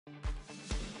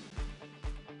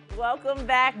Welcome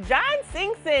back. John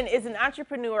Singson is an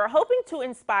entrepreneur hoping to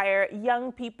inspire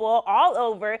young people all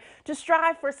over to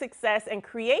strive for success and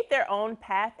create their own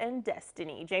path and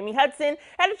destiny. Jamie Hudson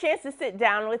had a chance to sit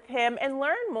down with him and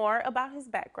learn more about his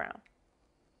background.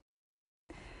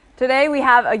 Today we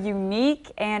have a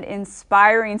unique and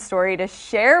inspiring story to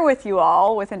share with you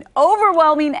all. With an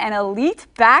overwhelming and elite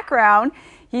background,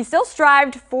 he still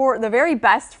strived for the very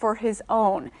best for his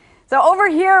own. So over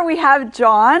here we have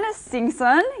John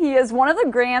Singson. He is one of the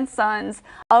grandsons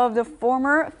of the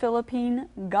former Philippine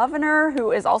governor,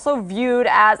 who is also viewed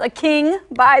as a king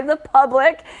by the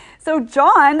public. So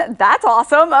John, that's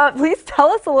awesome. Please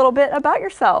tell us a little bit about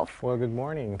yourself. Well, good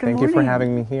morning. Good Thank morning. you for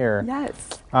having me here.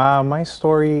 Yes. My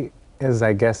story is,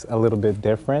 I guess, a little bit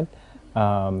different.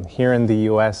 Here in the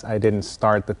U.S., I didn't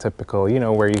start the typical,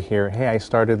 where you hear, hey, I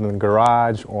started in the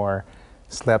garage or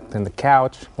slept in the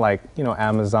couch, like,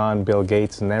 Amazon, Bill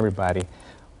Gates, and everybody.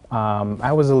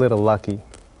 I was a little lucky.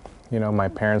 My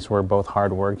parents were both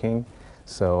hardworking,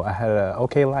 so I had an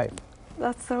okay life.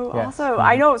 That's so Yes. awesome.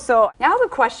 I know. So now the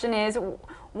question is,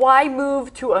 why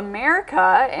move to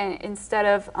America and instead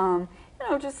of,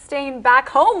 just staying back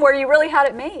home where you really had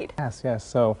it made? Yes.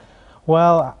 So,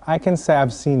 well, I can say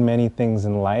I've seen many things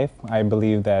in life. I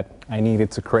believe that I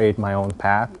needed to create my own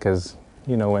path because,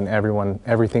 when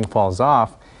everything falls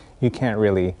off, you can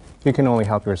only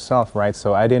help yourself, right?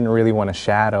 So I didn't really want to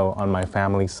shadow on my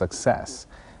family's success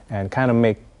and kind of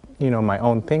make, my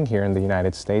own thing here in the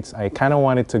United States. I kind of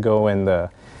wanted to go in the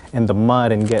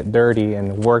mud and get dirty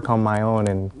and work on my own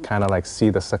and kind of like see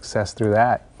the success through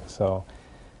that. So,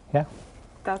 yeah.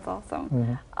 That's awesome.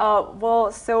 Mm-hmm.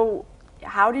 Well, so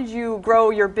how did you grow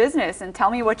your business, and tell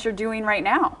me what you're doing right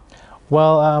now?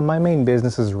 Well, my main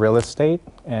business is real estate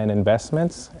and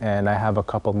investments, and I have a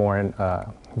couple more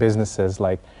businesses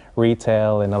like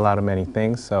retail and many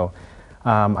things. So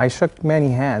I shook many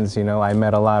hands. I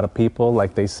met a lot of people.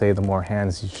 Like they say, the more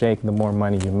hands you shake, the more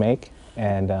money you make.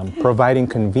 And providing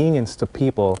convenience to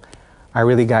people, I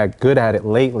really got good at it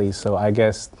lately. So I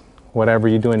guess whatever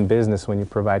you do in business, when you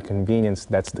provide convenience,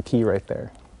 that's the key right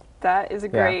there. That is a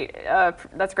great,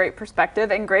 that's great perspective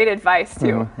and great advice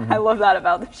too. I love that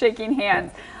about the shaking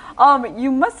hands.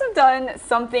 You must have done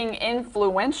something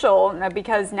influential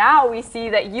because now we see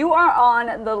that you are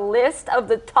on the list of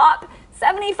the top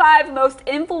 75 most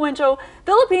influential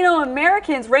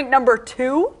Filipino-Americans, ranked number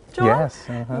 2, John? Yes.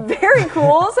 Very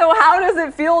cool. So how does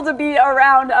it feel to be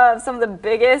around some of the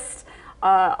biggest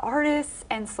artists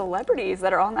and celebrities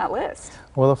that are on that list?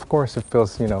 Well, of course, it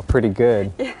feels, pretty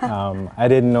good. Yeah. I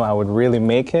didn't know I would really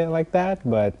make it like that,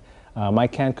 but I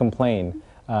can't complain.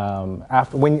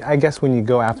 I guess when you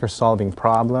go after solving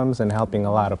problems and helping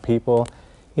a lot of people,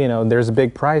 there's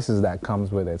big prizes that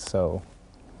comes with it. So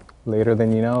later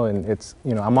than you know, and it's,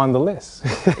 I'm on the list.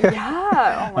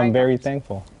 Yeah. Oh my I'm very gosh.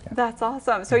 thankful. Yeah. That's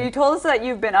awesome. So you told us that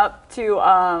you've been up to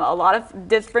a lot of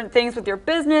different things with your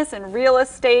business and real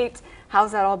estate.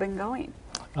 How's that all been going?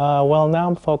 Well, now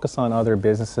I'm focused on other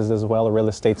businesses as well. Real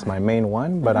estate's my main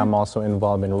one, but I'm also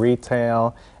involved in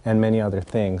retail and many other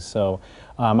things. So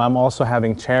I'm also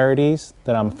having charities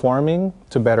that I'm forming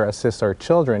to better assist our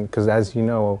children, because as you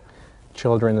know,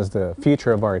 children is the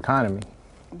future of our economy.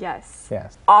 Yes.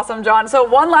 Yes. Awesome, John. So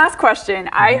one last question.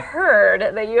 I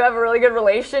heard that you have a really good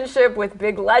relationship with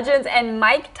big legends, and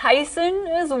Mike Tyson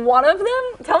is one of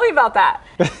them. Tell me about that.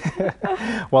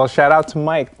 Well, shout out to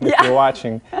Mike if you're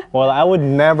watching. Well, I would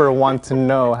never want to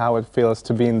know how it feels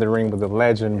to be in the ring with a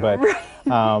legend, but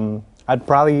I'd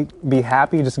probably be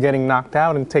happy just getting knocked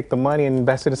out and take the money and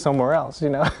invest it somewhere else,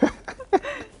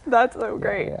 That's so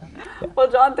great. Yeah.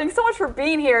 Well, John, thanks so much for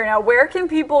being here. Now, where can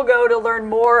people go to learn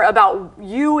more about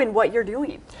you and what you're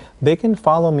doing? They can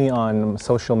follow me on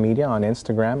social media, on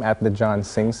Instagram at the John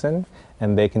Singson,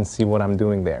 and they can see what I'm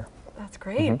doing there. That's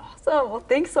great. Awesome. Well,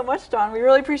 thanks so much, John. We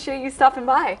really appreciate you stopping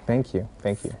by. Thank you.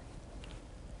 Thank you.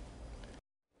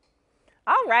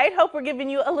 All right, hope we're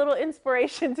giving you a little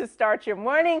inspiration to start your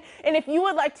morning. And if you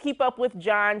would like to keep up with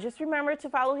John, just remember to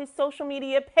follow his social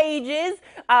media pages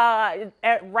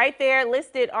right there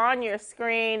listed on your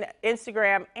screen,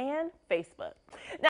 Instagram and Facebook.